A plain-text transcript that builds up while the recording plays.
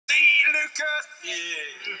Lucas.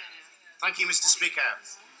 Yeah. Thank you, Mr. Speaker.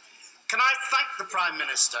 Can I thank the Prime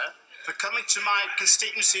Minister for coming to my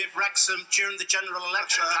constituency of Wrexham during the general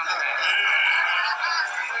election campaign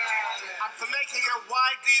and for making a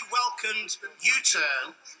widely welcomed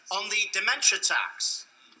U-turn on the dementia tax.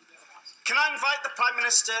 Can I invite the Prime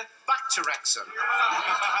Minister back to Wrexham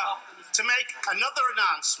to make another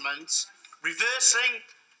announcement reversing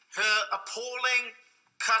her appalling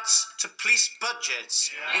cuts to police budgets,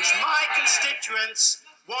 which my constituents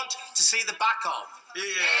want to see the back of? Yeah.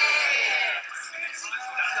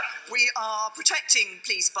 We are protecting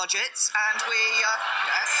police budgets, and we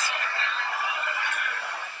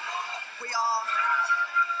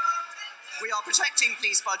are protecting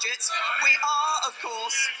police budgets. We are,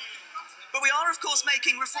 of course,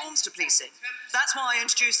 making reforms to policing. That's why I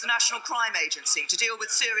introduced the National Crime Agency to deal with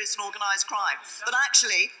serious and organised crime that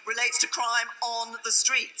actually relates to crime on the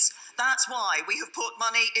streets. That's why we have put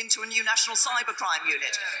money into a new National Cybercrime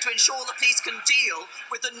Unit to ensure that police can deal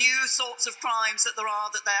with the new sorts of crimes that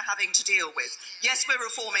they're having to deal with. Yes, we're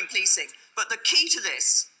reforming policing, but the key to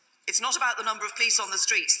this, it's not about the number of police on the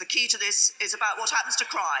streets. The key to this is about what happens to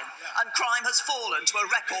crime, and crime has fallen to a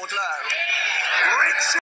record low.